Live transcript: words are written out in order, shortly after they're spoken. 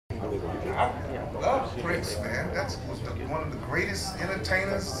I love Prince, man. That was one of the greatest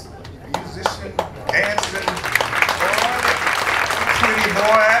entertainers, musician, dancing, pretty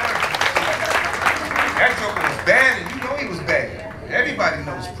boy ever. That joker was bad, and you know he was bad. Everybody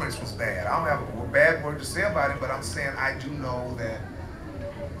knows Prince was bad. I don't have a bad word to say about it, but I'm saying I do know that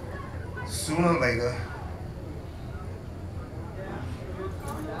sooner or later,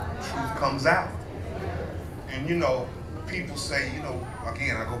 truth comes out. And you know, people say, you know,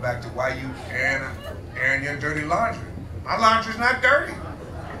 again, I go back to why you airing your dirty laundry. My laundry's not dirty.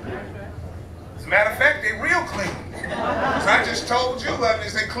 As a matter of fact, they real clean. As I just told you, they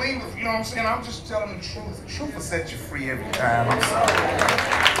say clean, you know what I'm saying? I'm just telling the truth. The truth will set you free every time. I'm sorry.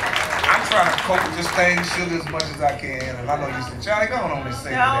 I'm trying to cope with this thing, sugar as much as I can. And I know you said, Charlie, go on and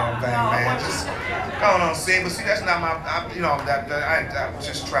say the damn thing, man. Just go on and say it. But see, that's not my, I'm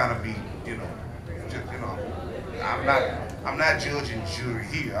just trying to be, I'm not judging jury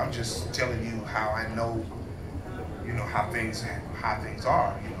here. I'm just telling you how I know, how things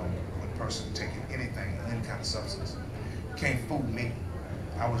are, when a person taking anything, any kind of substance. You can't fool me.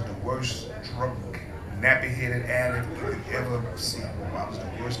 I was the worst drunk, nappy-headed addict you could ever see. I was the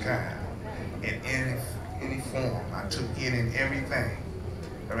worst kind. In any form. I took it in everything.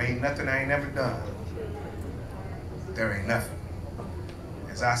 There ain't nothing I ain't never done. There ain't nothing.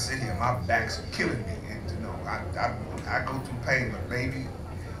 As I sit here, my back's killing me. And I go through pain, but baby,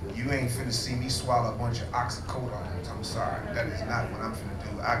 you ain't finna see me swallow a bunch of oxycodone. I'm sorry, that is not what I'm finna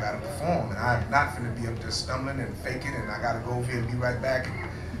do. I gotta perform, and I'm not finna be up there stumbling and faking, and I gotta go over here and be right back.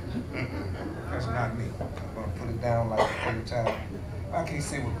 That's not me. I'm gonna put it down like every time. I can't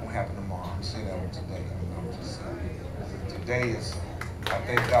say what's gonna happen tomorrow. I'm saying that one today. I'm just saying. Today is, I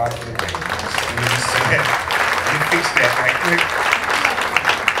thank God for the day. You fix that right quick.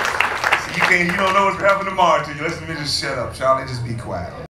 You don't know what's happening tomorrow to you. Let me just shut up, Charlie. Just be quiet.